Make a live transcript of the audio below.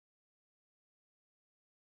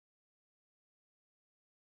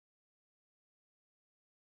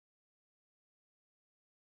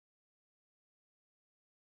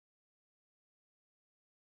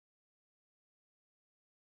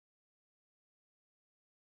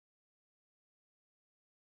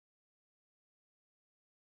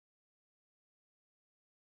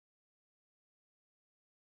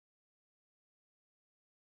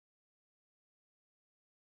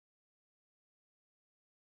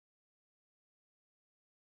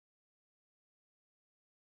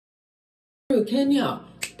Kenya,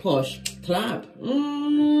 posh, clap.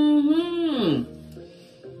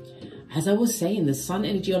 As I was saying, the sun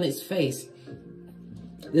energy on its face.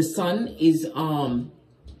 The sun is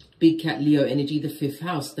Big Cat Leo energy, the 5th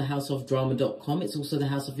house, the house of drama.com. It's also the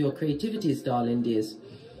house of your creativities, darling dears.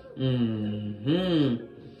 The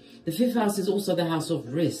 5th house is also the house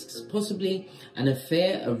of risks, possibly an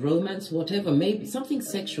affair, a romance, whatever, maybe something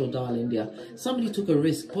sexual, darling dear. Somebody took a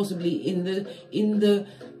risk, possibly in the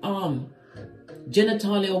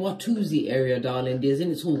genitalia Watusi area, darling dears,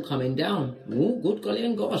 and it's all coming down. Oh, good golly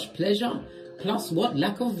and gosh, pleasure. Plus what?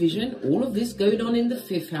 Lack of vision. All of this going on in the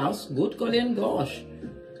 5th house. Good golly and gosh.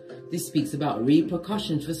 This speaks about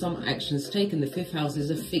repercussions for some actions taken. The 5th house is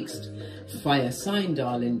a fixed fire sign,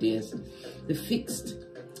 darling dears. The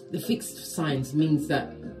fixed signs means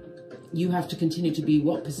that you have to continue to be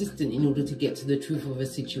persistent in order to get to the truth of a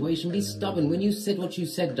situation. Be stubborn. When you said what you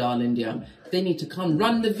said, darling dear, they need to come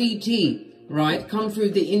run the VT. Right, come through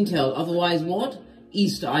the intel. Otherwise, what?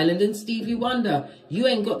 Easter Island and Stevie Wonder. You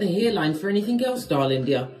ain't got the hairline for anything else, darling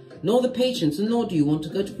dear. Nor the patience, and nor do you want to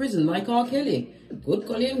go to prison like R. Kelly. Good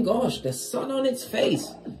golly and gosh, the sun on its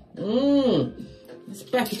face. Let's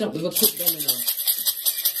back it up with a quick domino.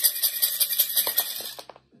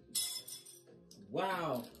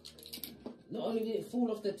 Wow. Not only did it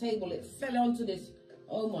fall off the table, it fell onto this.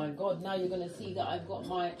 Oh my God, now you're going to see that I've got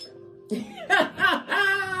my...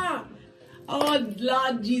 Oh,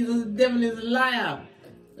 Lord Jesus, the devil is a liar.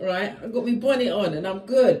 Right, I've got my bonnet on and I'm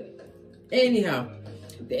good. Anyhow,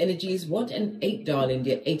 the energy is what? An 8, darling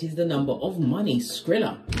dear. 8 is the number of money.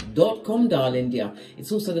 Skrilla.com, darling dear.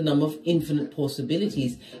 It's also the number of infinite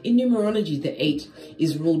possibilities. In numerology, the 8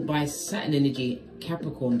 is ruled by Saturn energy,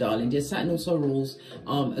 Capricorn, darling dear. Saturn also rules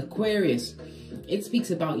Aquarius. It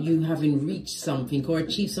speaks about you having reached something or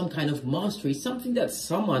achieved some kind of mastery. Something that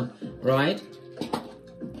someone, right,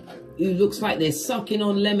 who looks like they're sucking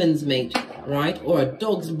on lemons, mate, right? Or a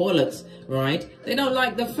dog's bollocks, right? They don't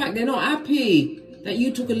like the fact, they're not happy that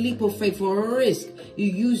you took a leap of faith or a risk. You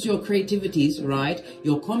use your creativities, right?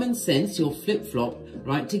 Your common sense, your flip-flop,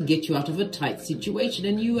 right? To get you out of a tight situation,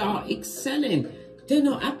 and you are excelling. They're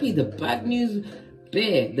not happy. The bad news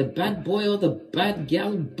bear, the bad boy or the bad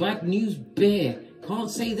gal, bad news bear. Can't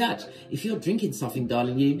say that. If you're drinking something,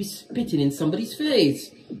 darling, you'll be spitting in somebody's face.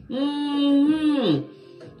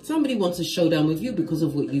 Somebody wants a showdown with you because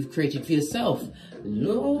of what you've created for yourself.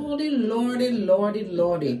 Lordy, lordy, lordy,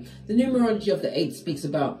 lordy. The numerology of the 8 speaks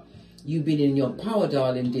about you being in your power,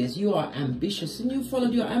 darling dears. You are ambitious and you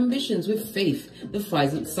followed your ambitions with faith. The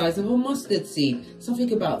size of a mustard seed.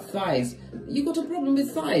 Something about thighs. You got a problem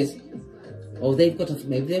with thighs. Or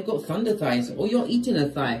maybe they've got thunder thighs. Or you're eating a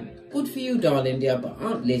thigh. Good for you, darling dear.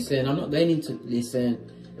 But listen, I'm not going into... Listen.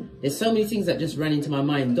 There's so many things that just ran into my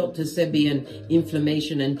mind. Dr. Sebi and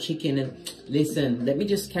inflammation and chicken. And listen, let me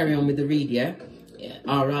just carry on with the read, yeah?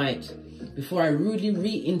 All right. Before I rudely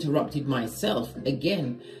re-interrupted myself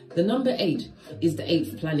again. The number 8 is the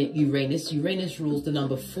 8th planet, Uranus. Uranus rules the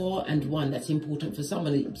number 4 and 1. That's important for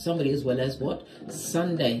somebody as well as what?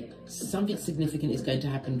 Sunday. Something significant is going to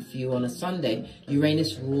happen for you on a Sunday.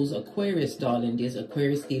 Uranus rules Aquarius, darling dears.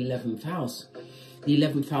 Aquarius, the 11th house. The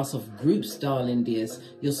 11th house of groups, darling dears.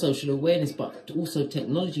 Your social awareness, but also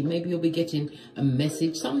technology. Maybe you'll be getting a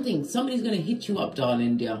message. Somebody's going to hit you up,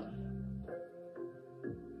 darling dear.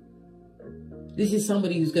 This is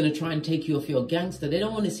somebody who's going to try and take you off your gangster. They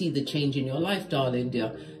don't want to see the change in your life, darling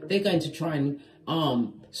dear. They're going to try and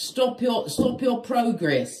stop your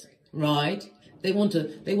progress, right? They want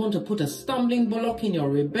to put a stumbling block in your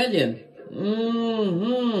rebellion.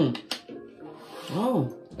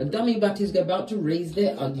 Oh, a dummy bat is about to raise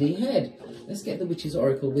their ugly head. Let's get the witch's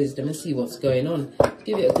oracle wisdom and see what's going on.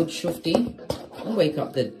 Give it a good shufty and wake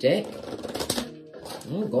up the deck.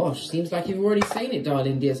 Oh gosh, seems like you've already seen it,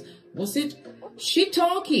 darling dears. What's it?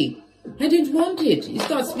 Shiitake. I didn't want it. You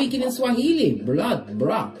start speaking in Swahili. Blood,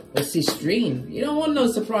 brah, or sistrine. You don't want no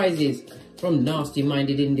surprises from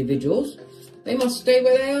nasty-minded individuals. They must stay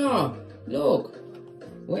where they are. Look,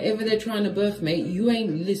 whatever they're trying to birth, mate, you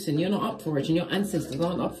ain't, listen, you're not up for it, and your ancestors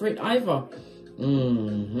aren't up for it either.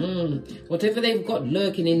 Whatever they've got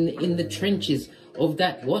lurking in the trenches of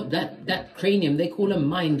that cranium they call a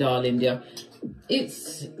mind, darling dear.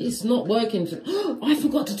 It's not working. I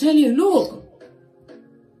forgot to tell you, look.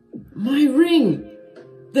 My ring.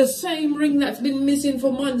 The same ring that's been missing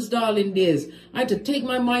for months, darling dears. I had to take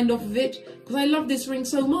my mind off of it because I love this ring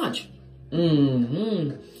so much.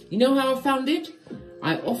 You know how I found it?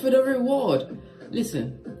 I offered a reward.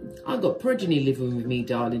 Listen, I got progeny living with me,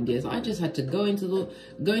 darling dears. I just had to go into the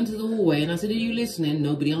hallway, and I said, "Are you listening?"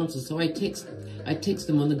 Nobody answered. So I text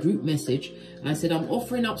them on the group message, and I said, "I'm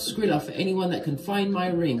offering up Skrilla for anyone that can find my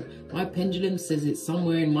ring. My pendulum says it's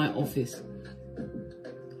somewhere in my office."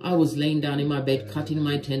 I was laying down in my bed, cutting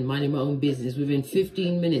my tent, minding my own business. Within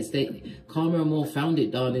 15 minutes, Karma and more found it,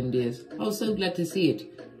 darling dears. I was so glad to see it.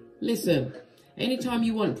 Listen, anytime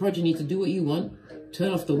you want progeny to do what you want,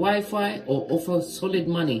 turn off the Wi-Fi or offer solid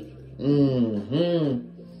money. I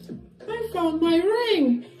found my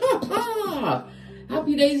ring. Ha ha!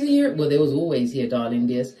 Happy days are here. Well, they was always here, darling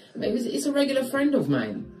dears. Maybe it's a regular friend of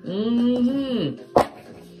mine.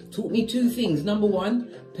 Taught me two things. Number one,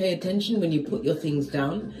 pay attention when you put your things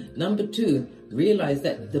down. Number two, realize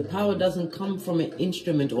that the power doesn't come from an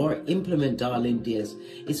instrument or an implement, darling dears.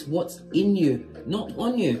 It's what's in you, not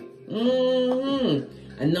on you.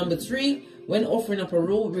 And number three, when offering up a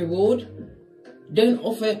raw reward, don't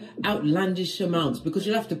offer outlandish amounts, because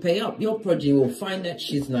you'll have to pay up. Your progeny will find that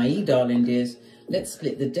she's naive, darling dears. Let's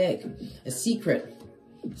split the deck. A secret.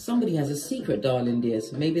 Somebody has a secret, darling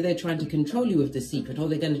dears. Maybe they're trying to control you with the secret, or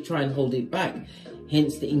they're going to try and hold it back.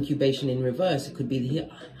 Hence the incubation in reverse. It could be the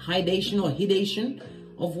hidation or hidation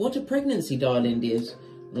of what? A pregnancy, darling dears.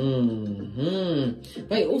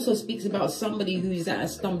 But it also speaks about somebody who's at a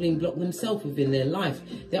stumbling block themselves within their life.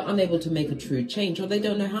 They're unable to make a true change, or they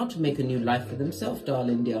don't know how to make a new life for themselves,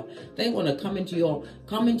 darling dear. They want to come into your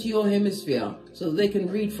hemisphere so that they can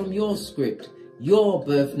read from your script, your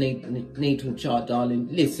birth natal chart, darling.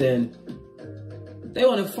 Listen, they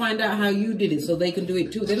want to find out how you did it so they can do it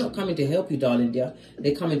too. They're not coming to help you, darling dear.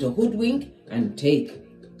 They're coming to hoodwink and take.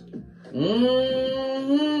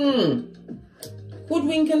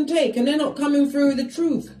 Hoodwink and take, and they're not coming through with the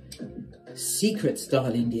truth. Secrets,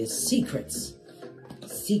 darling dear, secrets.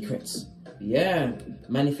 Secrets. Yeah.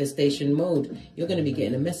 Manifestation mode. You're going to be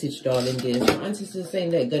getting a message, darling dear. Your ancestors are saying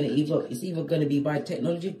they're going to it's either going to be by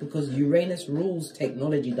technology, because Uranus rules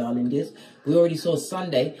technology, darling dears. We already saw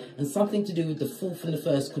Sunday, and something to do with the 4th and the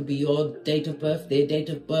 1st could be your date of birth, their date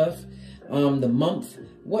of birth, the month,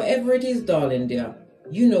 whatever it is, darling dear.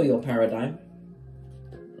 You know your paradigm.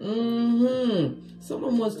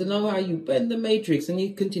 Someone wants to know how you bend the matrix and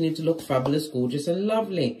you continue to look fabulous, gorgeous and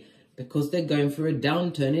lovely, because they're going through a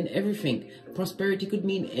downturn in everything. Prosperity could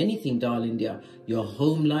mean anything, darling dear. Your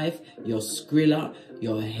home life, your Skrilla,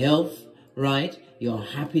 your health, right? Your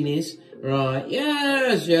happiness, right?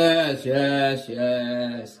 Yes, yes, yes,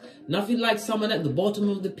 yes. Nothing like someone at the bottom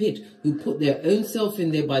of the pit who put their own self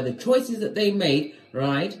in there by the choices that they made,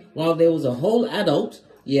 right? While there was a whole adult,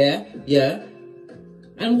 yeah,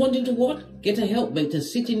 and wanting to what? Get a helpmate to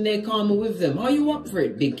sit in their karma with them. Are you up for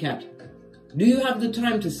it, big cat? Do you have the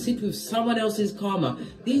time to sit with someone else's karma?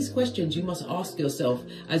 These questions you must ask yourself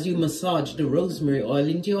as you massage the rosemary oil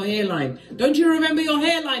into your hairline. Don't you remember your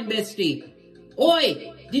hairline, bestie?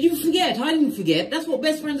 Oi, did you forget? I didn't forget. That's what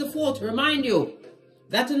best friends are for, to remind you.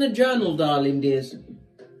 That in a journal, darling dears.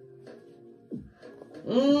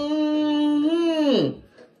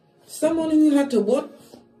 Someone who had to what?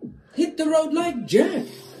 Hit the road like Jack.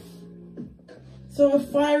 So a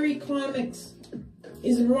fiery climax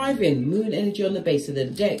is arriving. Moon energy on the base of the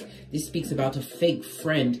deck. This speaks about a fake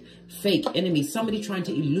friend, fake enemy, somebody trying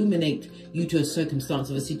to illuminate you to a circumstance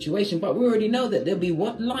of a situation. But we already know that there'll be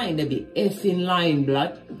what lying? There'll be effing lying,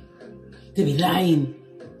 blood. There'll be lying.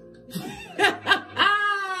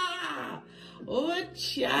 Oh,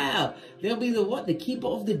 child. There'll be the what? The keeper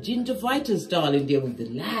of the ginger fighters, darling dear, with the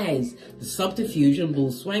lies, the subterfuge and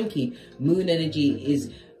bull swanky. Moon energy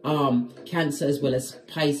is Cancer as well as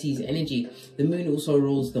Pisces energy. The moon also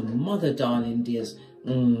rules the mother, darling dears.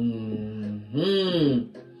 The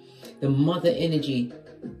mother energy.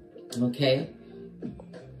 Okay.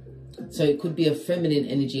 So it could be a feminine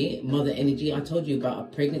energy, mother energy. I told you about a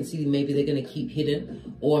pregnancy. Maybe they're going to keep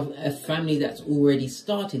hidden, or a family that's already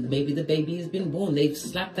started. Maybe the baby has been born. They've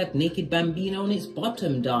slapped that naked bambino on its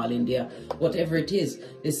bottom, darling dear. Whatever it is,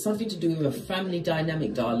 there's something to do with a family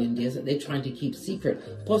dynamic, darling dears, that they're trying to keep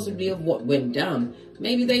secret, possibly of what went down.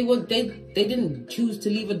 Maybe they didn't choose to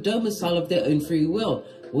leave a domicile of their own free will.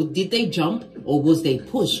 Or did they jump, or was they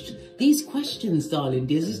pushed? These questions, darling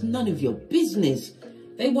dears, is none of your business.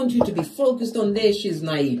 They want you to be focused on their shiz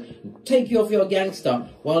naive, take you off your gangster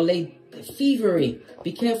while they thievery.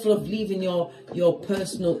 Be careful of leaving your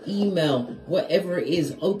personal email, whatever it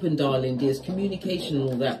is, open, darling dears, communication and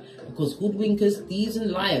all that, because hoodwinkers, thieves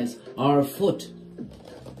and liars are afoot.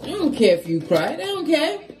 I don't care if you cry, they don't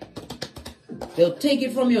care. They'll take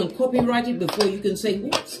it from you and copyright it before you can say,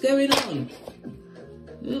 what's going on?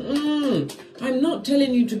 I'm not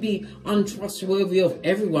telling you to be untrustworthy of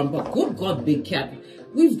everyone, but good God, big cat,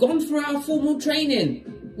 We've gone through our formal training.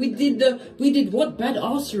 We did what?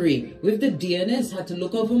 Badassery with the DNS. Had to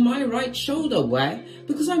look over my right shoulder. Why?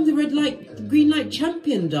 Because I'm the red light, green light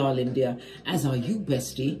champion, darling dear. As are you,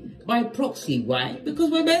 bestie. By proxy. Why? Because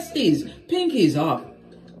we're besties. Pinkies up.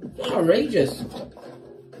 Outrageous.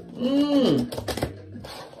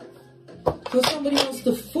 Because somebody wants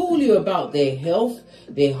to fool you about their health,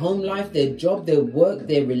 their home life, their job, their work,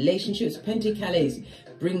 their relationships. Pentacles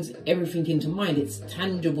brings everything into mind. It's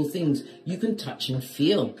tangible things you can touch and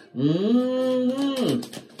feel.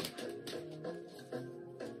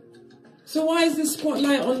 So why is the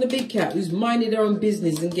spotlight on the big cat who's minding their own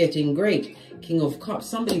business and getting great? King of Cups.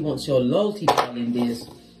 Somebody wants your loyalty, darling dears.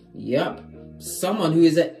 Yep. Someone who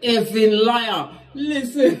is an effing liar.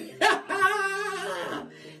 Listen.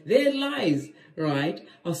 Their lies, right,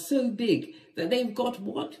 are so big that they've got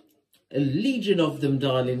what? A legion of them,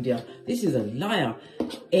 darling dear. This is a liar.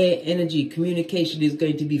 Air energy communication is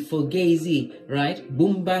going to be fugazi, right?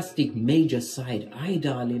 Bombastic, major side eye,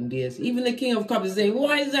 darling dears. Even the King of Cups is saying,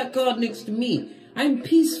 why is that card next to me? I'm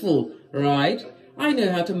peaceful, right? I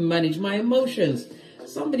know how to manage my emotions.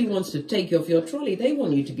 Somebody wants to take you off your trolley. They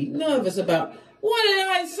want you to be nervous about, what did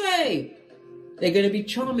I say? They're going to be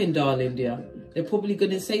charming, darling dear. They're probably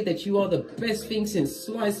going to say that you are the best thing since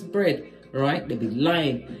sliced bread, right? They'll be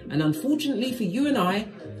lying. And unfortunately for you and I,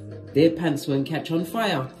 their pants won't catch on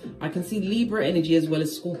fire. I can see Libra energy as well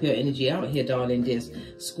as Scorpio energy out here, darling dears.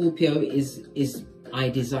 Scorpio is I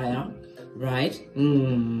desire, right?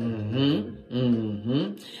 And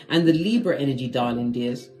the Libra energy, darling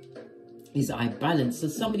dears, is I balance. So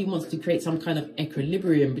somebody wants to create some kind of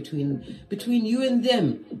equilibrium between you and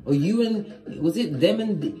them, or you and, was it them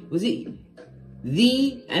and, was it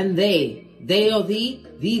thee and they or thee,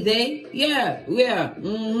 they? Yeah.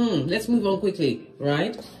 Let's move on quickly,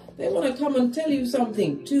 right? They want to come and tell you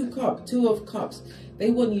something. Two of cups. They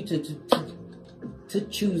want you to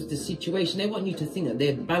choose the situation. They want you to think that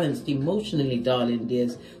they're balanced emotionally, darling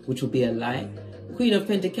dears, which will be a lie. Queen of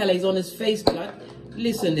Pentacles on his face, blood.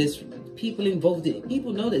 Listen, there's people involved.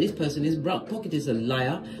 People know that this person is broke pocket, is a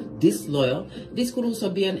liar, disloyal. This could also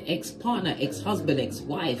be an ex-partner, ex-husband,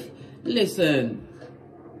 ex-wife. Listen,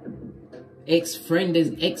 ex-friend,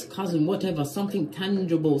 ex-cousin, whatever, something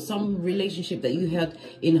tangible, some relationship that you had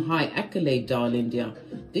in high accolade, darling dear.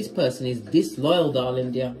 This person is disloyal,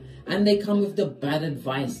 darling dear. And they come with the bad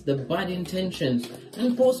advice, the bad intentions,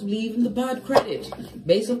 and possibly even the bad credit.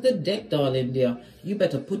 Base of the deck, darling dear. You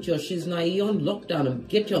better put your shiznai on lockdown and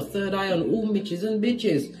get your third eye on all mitches and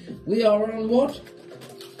bitches. We are on what?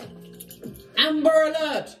 Amber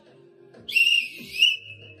alert!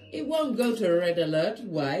 It won't go to red alert.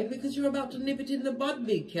 Why? Because you're about to nip it in the bud,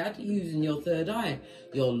 big cat, using your third eye.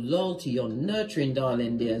 Your loyalty, your nurturing,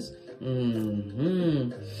 darling dears.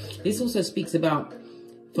 This also speaks about,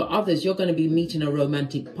 for others, you're going to be meeting a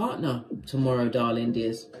romantic partner tomorrow, darling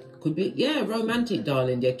dears. Could be, yeah, romantic,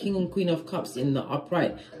 darling dear. King and Queen of Cups in the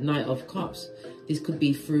upright, Knight of Cups. This could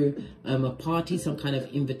be through a party, some kind of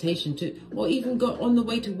invitation to, or even go on the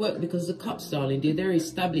way to work, because the Cups, darling dear, they're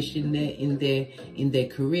established in their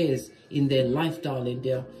careers, in their life, darling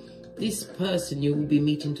dear. This person you will be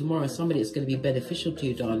meeting tomorrow, somebody that's going to be beneficial to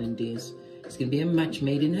you, darling dears. It's going to be a match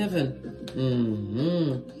made in heaven.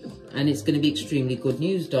 And it's going to be extremely good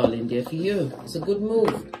news, darling dear, for you. It's a good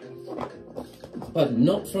move. But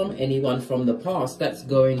not from anyone from the past that's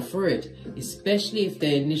going through it. Especially if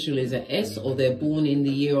their initial is a S, or they're born in the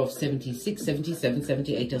year of 76, 77,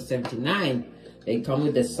 78, or 79. They come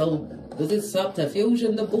with the soul. Was it subterfuge,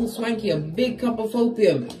 the bull swanky, a big cup of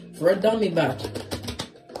opium for a dummy bat.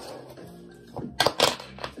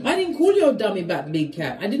 I didn't call you a dummy bat, big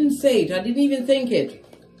cat. I didn't say it. I didn't even think it.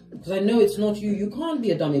 Because I know it's not you. You can't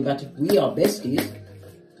be a dummy bat if we are besties.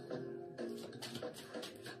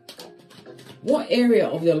 What area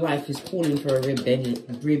of your life is calling for a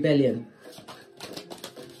rebellion?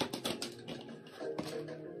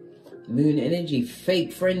 Moon energy,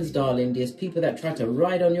 fake friends, darling dears. People that try to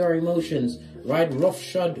ride on your emotions, ride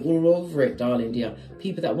roughshod all over it, darling dear.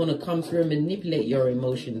 People that want to come through and manipulate your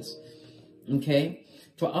emotions. Okay?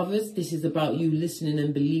 For others, this is about you listening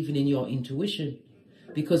and believing in your intuition.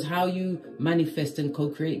 Because how you manifest and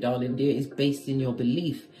co-create, darling dear, is based in your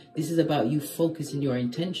belief. This is about you focusing your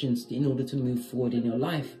intentions in order to move forward in your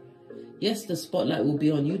life. Yes, the spotlight will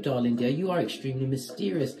be on you, darling dear. You are extremely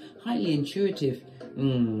mysterious, highly intuitive.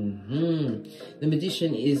 The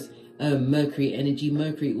Magician is Mercury energy.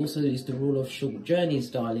 Mercury also is the ruler of short journeys,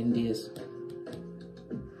 darling dears.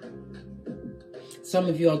 Some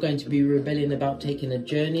of you are going to be rebelling about taking a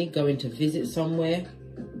journey, going to visit somewhere.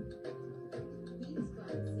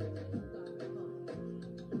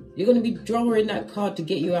 You're going to be drawing that card to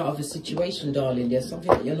get you out of a situation, darling. There's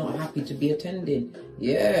something that you're not happy to be attending.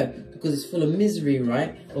 Yeah, because it's full of misery,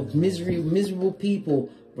 right? Of miserable people,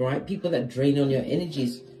 right? People that drain on your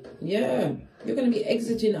energies. Yeah, you're going to be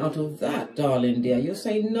exiting out of that, darling dear. You're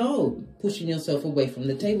saying no, pushing yourself away from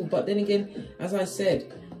the table. But then again, as I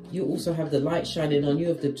said, you also have the light shining on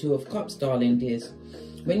you of the Two of Cups, darling dears.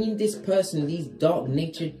 When this person, these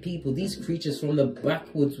dark-natured people, these creatures from the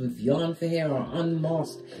backwoods with yarn for hair are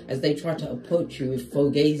unmasked as they try to approach you with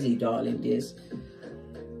fugazi, darling dears,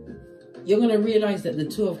 you're going to realize that the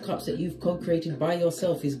Two of Cups that you've co-created by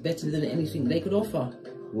yourself is better than anything they could offer.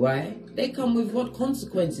 Why? They come with what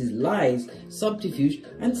consequences? Lies, subterfuge,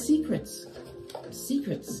 and secrets.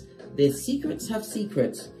 Secrets. Their secrets have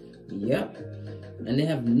secrets. Yep. And they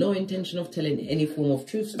have no intention of telling any form of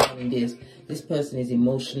truth, darling dears. This person is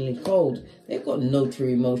emotionally cold. They've got no true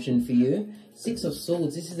emotion for you. Six of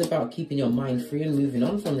Swords. This is about keeping your mind free and moving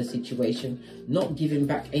on from the situation. Not giving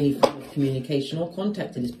back any form of communication or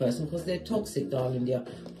contact to this person because they're toxic, darling dear.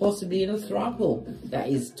 Possibly in a throuple that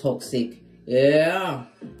is toxic. Yeah.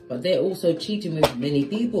 But they're also cheating with many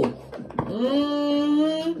people.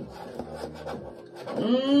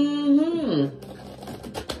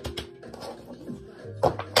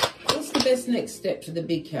 What's the best next step for the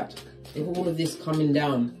big cat? If all of this coming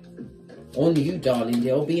down on you, darling,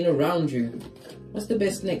 they're all being around you. What's the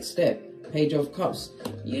best next step? Page of Cups.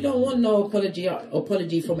 You don't want no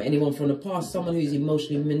apology from anyone from the past. Someone who's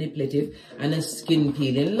emotionally manipulative and a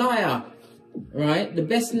skin-peeling liar. Right? The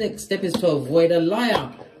best next step is to avoid a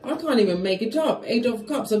liar. I can't even make it up. 8 of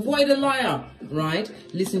Cups. Avoid a liar. Right?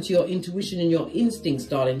 Listen to your intuition and your instincts,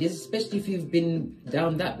 darling. Especially if you've been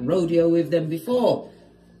down that rodeo with them before.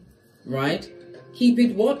 Right? Keep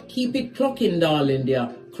it what? Keep it clocking, darling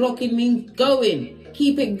dear. Clocking means going.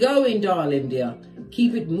 Keep it going, darling dear.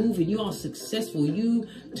 Keep it moving. You are successful. You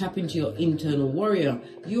tap into your internal warrior.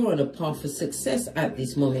 You're on a path for success at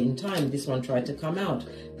this moment in time. This one tried to come out.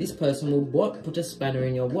 This person will what? Put a spanner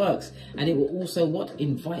in your works. And it will also what?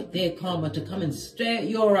 Invite their karma to come and stay at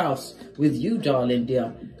your house with you, darling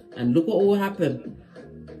dear. And look what will happen.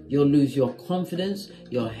 You'll lose your confidence,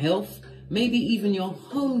 your health, maybe even your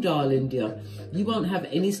home, darling dear. You won't have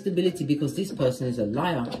any stability because this person is a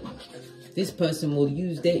liar. This person will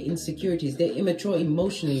use their insecurities, their immature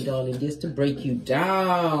emotionally, darling dears, to break you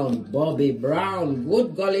down. Bobby Brown,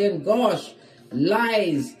 good golly and gosh.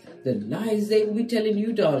 Lies. The lies they will be telling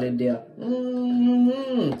you, darling dear.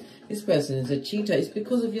 This person is a cheater. It's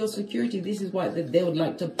because of your security. This is why they would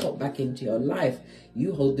like to pop back into your life.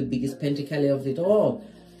 You hold the biggest pentacles of it all.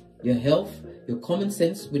 Your health, your common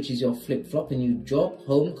sense, which is your flip-flop, and your job,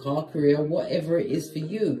 home, car, career, whatever it is for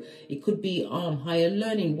you. It could be higher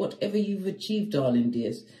learning, whatever you've achieved, darling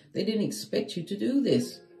dears. They didn't expect you to do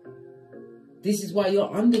this. This is why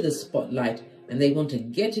you're under the spotlight, and they want to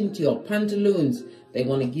get into your pantaloons. They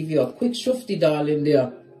want to give you a quick shufti, darling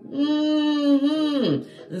dear.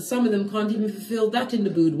 And some of them can't even fulfill that in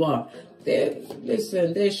the boudoir.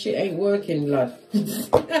 Listen, their shit ain't working, blood.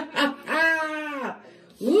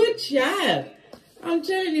 Good child. I'm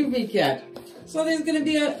telling you, big cat. So there's going to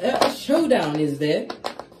be a showdown, is there?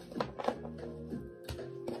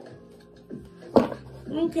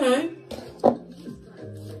 Okay.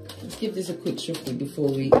 Let's give this a quick shuffle before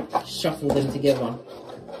we shuffle them together.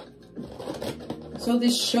 So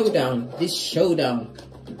this showdown,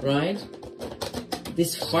 right?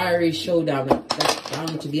 This fiery showdown that's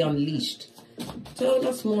bound to be unleashed. Tell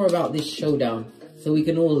us more about this showdown so we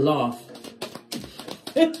can all laugh.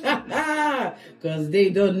 Because they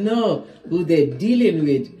don't know who they're dealing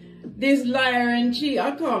with. This liar and cheat,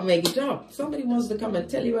 I can't make it up. Somebody wants to come and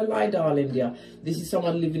tell you a lie, darling dear. This is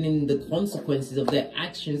someone living in the consequences of their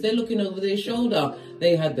actions. They're looking over their shoulder.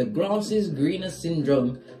 They had the grass is greener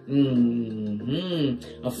syndrome.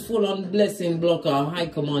 A full-on blessing blocker, a high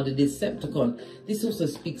commander Decepticon. This also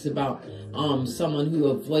speaks about someone who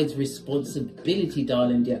avoids responsibility,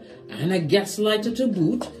 darling dear. And a gaslighter to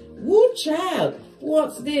boot. Woo, child.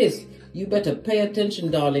 What's this? You better pay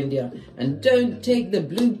attention, darling dear. And don't take the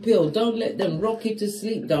blue pill. Don't let them rock you to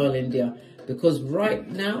sleep, darling dear. Because right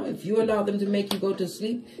now, if you allow them to make you go to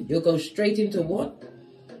sleep, you'll go straight into what?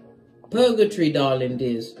 Purgatory, darling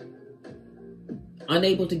dears.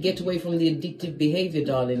 Unable to get away from the addictive behavior,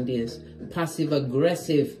 darling dears. Passive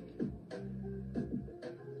aggressive.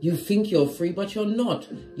 You think you're free, but you're not.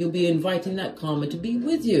 You'll be inviting that karma to be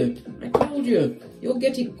with you. I told you. You'll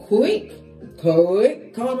get it quick.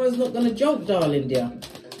 Quick. Karma's not going to joke, darling dear.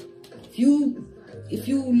 If you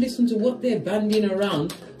listen to what they're bandying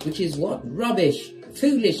around, which is what? Rubbish.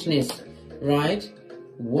 Foolishness. Right?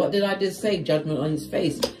 What did I just say? Judgment on his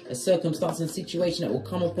face. A circumstance and situation that will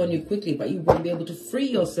come upon you quickly, but you won't be able to free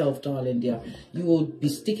yourself, darling dear. You will be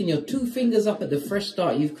sticking your 2 fingers up at the fresh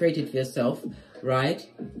start you've created for yourself, right?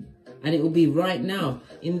 And it will be right now.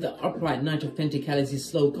 In the upright Knight of Pentacles is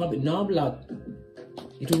slow coming. No blood.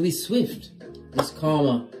 It will be swift. This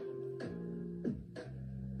karma.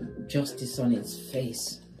 Justice on its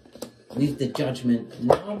face. With the judgment.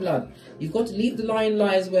 No blood. You've got to leave the lying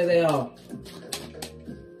lies where they are.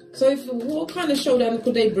 So what kind of showdown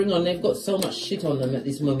could they bring on? They've got so much shit on them at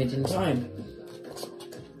this moment in time.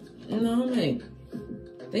 No, mate.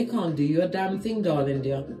 They can't do you a damn thing, darling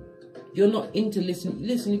dear. You're not into listening.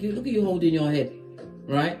 Listen, look at you holding your head,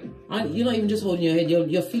 right? You're not even just holding your head.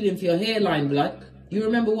 You're feeling for your hairline, blood. You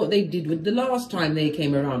remember what they did with the last time they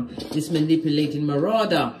came around. This manipulating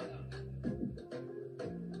marauder.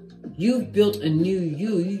 You've built a new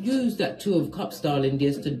you. You use that 2 of Cups, darling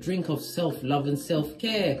dears, to drink of self-love and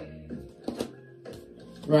self-care.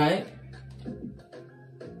 Right?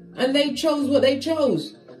 And they chose what they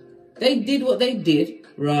chose. They did what they did,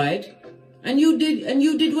 right? And you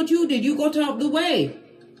did what you did. You got out of the way.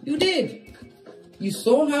 You did. You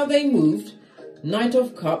saw how they moved. Knight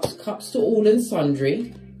of Cups, cups to all and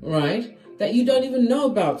sundry, right? That you don't even know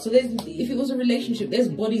about. So if it was a relationship, there's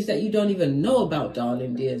bodies that you don't even know about,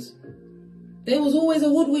 darling dears. There was always a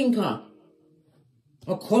hoodwinker.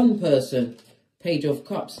 A con person. Page of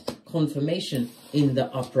Cups. Confirmation in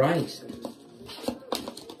the upright.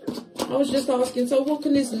 I was just asking, so what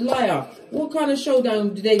can this liar, what kind of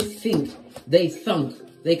showdown do they think,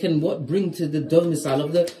 they can bring to the domicile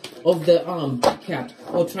of the cat,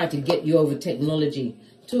 or try to get you over technology?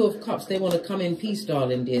 2 of Cups, they want to come in peace,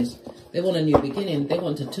 darling dears. They want a new beginning. They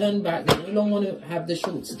want to turn back. They no longer want to have the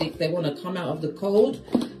short stick. They want to come out of the cold.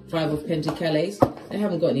 5 of Pentacles. They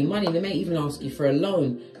haven't got any money. They may even ask you for a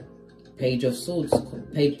loan. Page of Swords.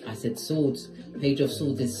 I said swords. Page of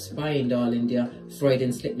Swords is spying, darling dear.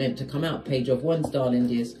 Freudian slip meant to come out. Page of Wands, darling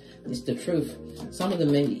dears. It's the truth. Some of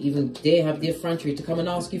them may even dare have the effrontery to come and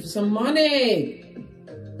ask you for some money.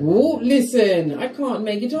 Oh, listen, I can't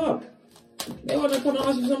make it up. They want to come and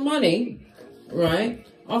ask you for some money, right?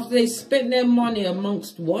 After they spent their money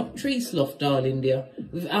amongst what? Tree sloth, darling dear.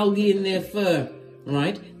 With algae in their fur,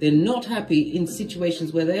 right? They're not happy in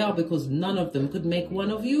situations where they are because none of them could make one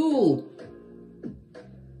of you.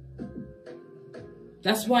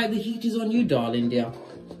 That's why the heat is on you, darling dear.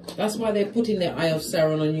 That's why they're putting their eye of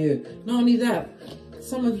Sauron on you. Not only that,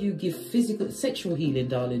 some of you give sexual healing,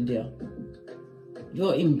 darling dear.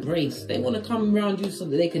 You're embraced. They want to come around you so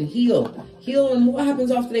that they can heal. Heal, and what happens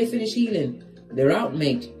after they finish healing? They're out,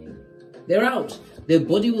 mate. They're out. Their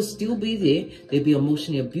body will still be there. They'll be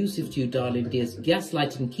emotionally abusive to you, darling dears.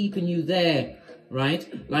 Gaslighting, keeping you there,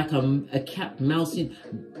 right? Like a cat mousing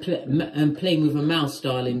and playing with a mouse,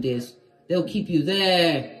 darling dears. They'll keep you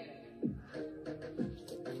there.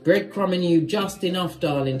 Breadcrumbing you just enough,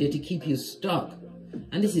 darling dear, to keep you stuck.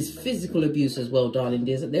 And this is physical abuse as well, darling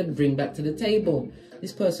dears, that they'll bring back to the table.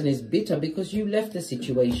 This person is bitter because you left the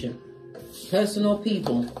situation. Person or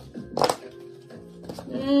people.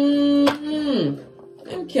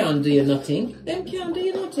 Them can't do you nothing. Them can't do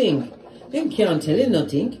you nothing. Them can't tell you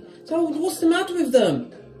nothing. So what's the matter with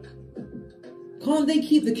them? Can't they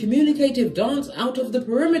keep the communicative dance out of the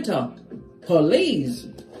perimeter? Please.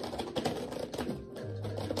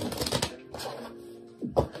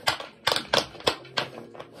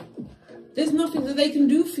 There's nothing that they can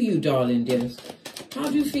do for you, darling dears. How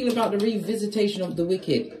do you feel about the revisitation of the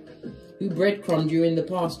wicked who breadcrumbed you in the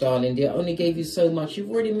past, darling dear? Only gave you so much. You've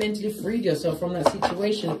already mentally freed yourself from that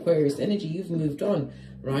situation, Aquarius energy. You've moved on,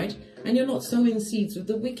 right? And you're not sowing seeds with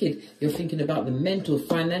the wicked. You're thinking about the mental,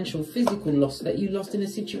 financial, physical loss that you lost in a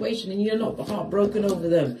situation, and you're not heartbroken over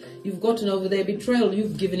them. You've gotten over their betrayal.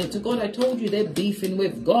 You've given it to God. I told you they're beefing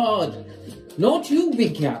with God. Not you,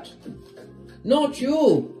 big cat. Not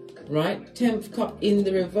you. Right? 10th cup in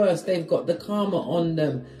the reverse. They've got the karma on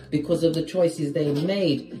them because of the choices they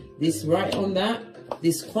made. This right on that.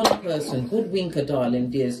 This con person, hoodwinker,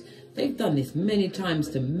 darling dears. They've done this many times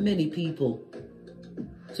to many people.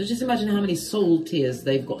 So just imagine how many soul tears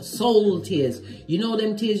they've got. Soul tears. You know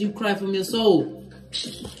them tears you cry from your soul.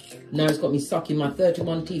 Now it's got me sucking my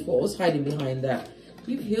 31 teeth. What was hiding behind that?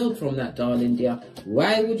 You've healed from that, darling dear.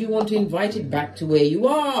 Why would you want to invite it back to where you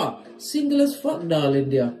are? Single as fuck,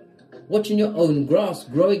 darling dear. Watching your own grass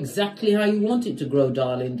grow exactly how you want it to grow,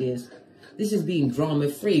 darling dears. This is being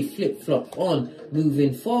drama-free, flip-flop on,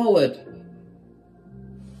 moving forward.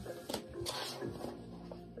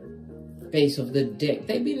 base of the deck.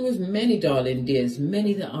 They've been with many, darling dears,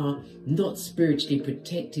 many that are not spiritually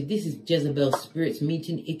protected. This is Jezebel spirits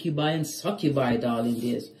meeting Iccubi and Succubi, darling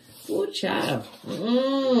dears. Oh, child.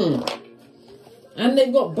 And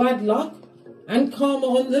they've got bad luck and karma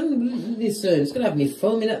on them. Listen, it's going to have me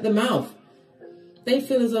foaming at the mouth. They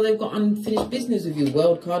feel as though they've got unfinished business with you.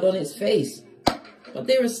 World card on its face. But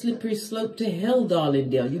they're a slippery slope to hell, darling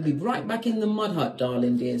dear. You'll be right back in the mud hut,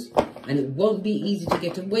 darling dears. And it won't be easy to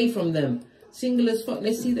get away from them. Single as fuck.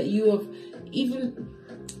 They see that you have, even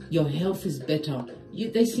your health is better.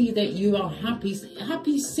 They see that you are happy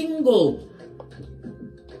single.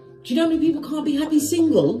 Do you know how many people can't be happy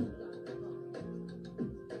single?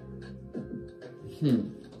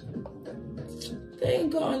 They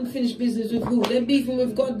ain't got unfinished business with who? They're beefing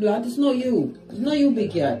with God, blood. It's not you. It's not you,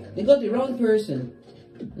 big cat. They got the wrong person.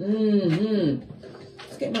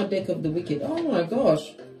 Let's get my deck of the wicked. Oh my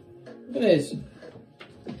gosh. Look at this.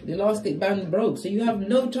 The elastic band broke. So you have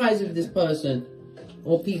no ties with this person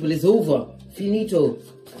or people. It's over. Finito.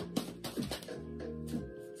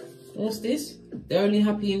 What's this? They're only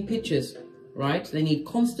happy in pictures, right? They need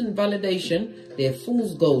constant validation. They're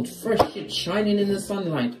fool's gold. Fresh shit shining in the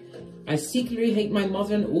sunlight. I secretly hate my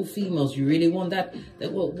mother and all females. You really want that?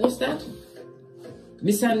 What's that?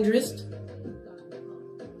 Misandrist?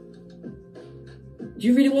 Do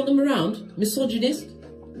you really want them around? Misogynist?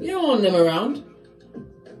 You don't want them around.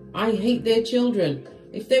 I hate their children.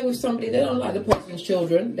 If they're with somebody, they don't like the person's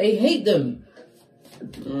children. They hate them.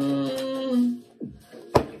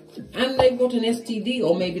 And they've got an STD,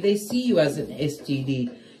 or maybe they see you as an STD.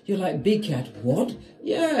 You're like, big cat, what?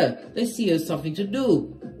 Yeah, they see you as something to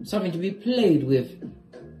do. Something to be played with.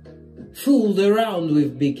 Fooled around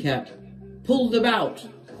with, big cat. Pulled about.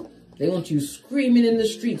 They want you screaming in the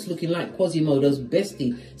streets looking like Quasimodo's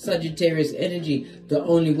bestie. Sagittarius energy, the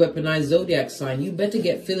only weaponized zodiac sign. You better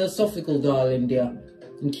get philosophical, darling dear.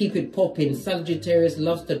 And keep it popping. Sagittarius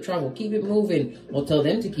loves to travel. Keep it moving. Or tell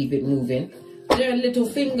them to keep it moving. Their little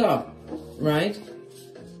finger, right?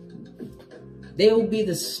 They'll be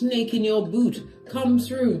the snake in your boot. Come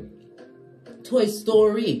through. Toy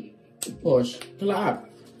Story. Push. Clap.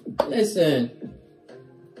 Listen.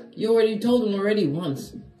 You already told them already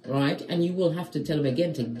once, right? And you will have to tell them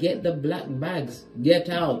again to get the black bags. Get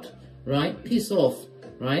out, right? Piss off,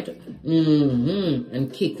 right?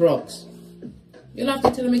 And kick rocks. You'll have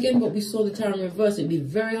to tell them again, but we saw the tarot in reverse. It'd be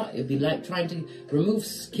very hard. It'd be like trying to remove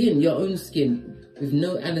skin, your own skin, with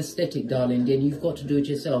no anesthetic, darling. Then you've got to do it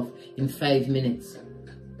yourself in 5 minutes.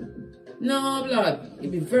 No, blood.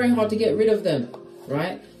 It'd be very hard to get rid of them,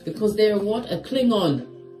 right? Because they're what? A Klingon.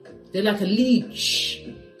 They're like a leech.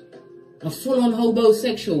 A full-on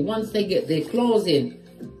homosexual. Once they get their claws in,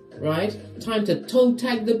 right? Time to toe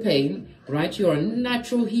tag the pain, right? You're a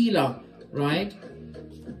natural healer, right?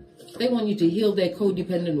 They want you to heal their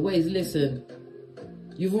codependent ways. Listen,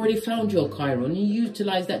 you've already found your Chiron. You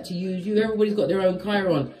utilize that to use you. Everybody's got their own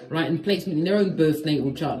Chiron, right? And placement in their own birth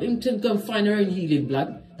natal chart. They need to go and find their own healing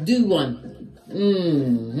blood. Do one.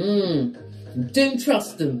 Don't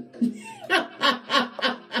trust them.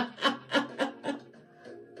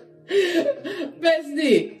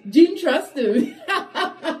 Bestie, don't trust them.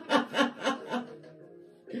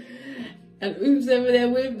 And whoever they're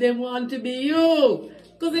with, they want to be you.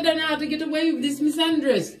 Because they don't know how to get away with this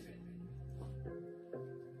misandrist.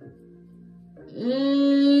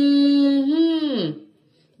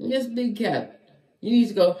 Yes, big cat. You need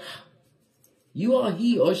to go. You are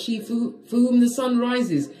he or she for whom the sun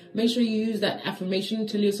rises. Make sure you use that affirmation and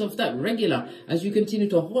tell yourself that regular as you continue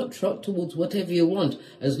to hot trot towards whatever you want,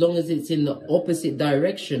 as long as it's in the opposite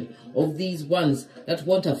direction of these ones that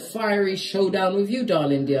want a fiery showdown with you,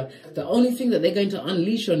 darling dear. The only thing that they're going to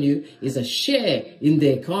unleash on you is a share in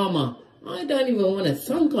their karma. I don't even want to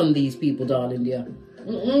thunk on these people, darling dear.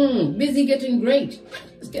 Busy getting great.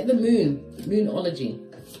 Let's get the moon. Moonology.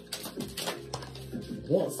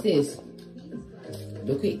 What's this?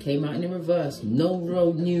 Look, it came out in reverse. No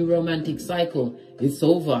new romantic cycle. It's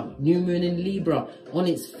over. New moon in Libra. On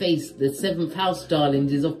its face, the 7th house, darling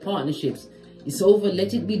dears, of partnerships. It's over.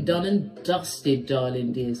 Let it be done and dusted,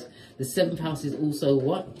 darling dears. The 7th house is also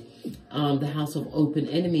what? The house of open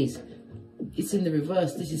enemies. It's in the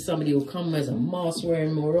reverse. This is somebody who come as a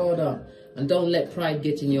mask-wearing marauder. And don't let pride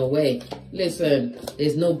get in your way. Listen,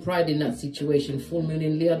 there's no pride in that situation. Full moon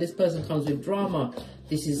in Leo. This person comes with drama.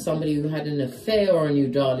 This is somebody who had an affair on you,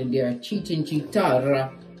 darling dear. A cheating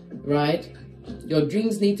cheatara, right? Your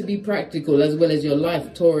dreams need to be practical as well as your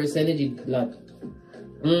life, Taurus energy, blood.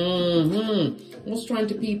 What's trying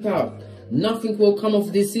to peep out? Nothing will come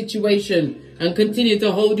of this situation and continue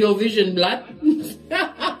to hold your vision, blood.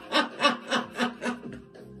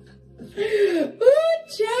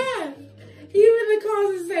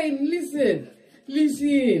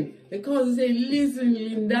 Because they say, listen,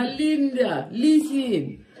 Linda,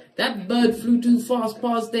 listen. That bird flew too fast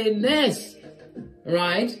past their nest.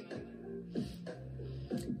 Right?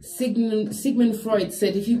 Sigmund Freud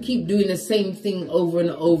said, if you keep doing the same thing over and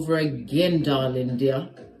over again, darling dear,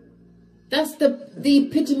 that's the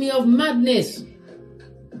epitome of madness.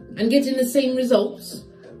 And getting the same results.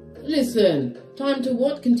 Listen, time to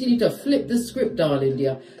what? Continue to flip the script, darling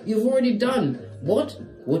dear. You've already done what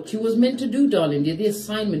you was meant to do, darling dear. The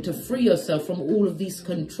assignment to free yourself from all of these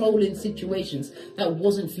controlling situations that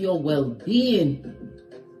wasn't for your well-being.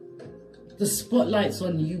 The spotlight's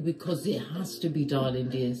on you because it has to be, darling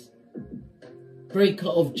dears. Breaker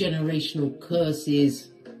of generational curses.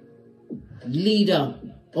 Leader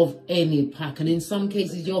of any pack. And in some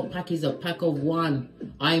cases, your pack is a pack of one.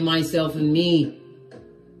 I, myself, and me.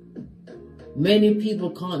 Many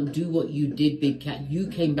people can't do what you did, Big Cat. You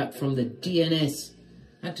came back from the DNS.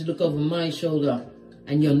 Had to look over my shoulder.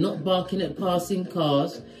 And you're not barking at passing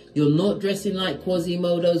cars. You're not dressing like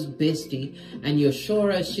Quasimodo's bestie. And you're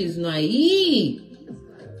sure as she's naive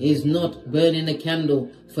is not burning a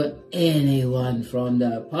candle for anyone from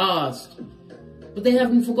the past. But they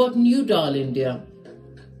haven't forgotten you, darling dear.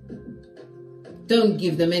 Don't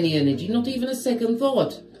give them any energy, not even a second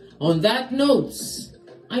thought. On that note,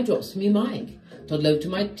 I drops me mic. Toddle over to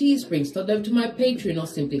my Teesprings, toddle over to my Patreon, or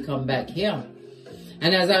simply come back here.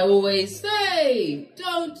 And as I always say,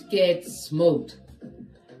 don't get smoked.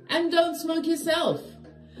 And don't smoke yourself.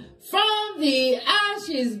 From the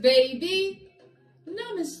ashes, baby.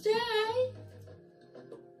 Namaste.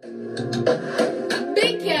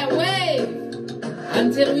 Big Cat wave.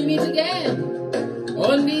 Until we meet again.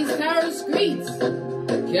 On these tarot streets.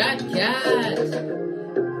 Cat, cat.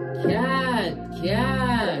 Cat,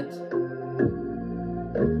 cat.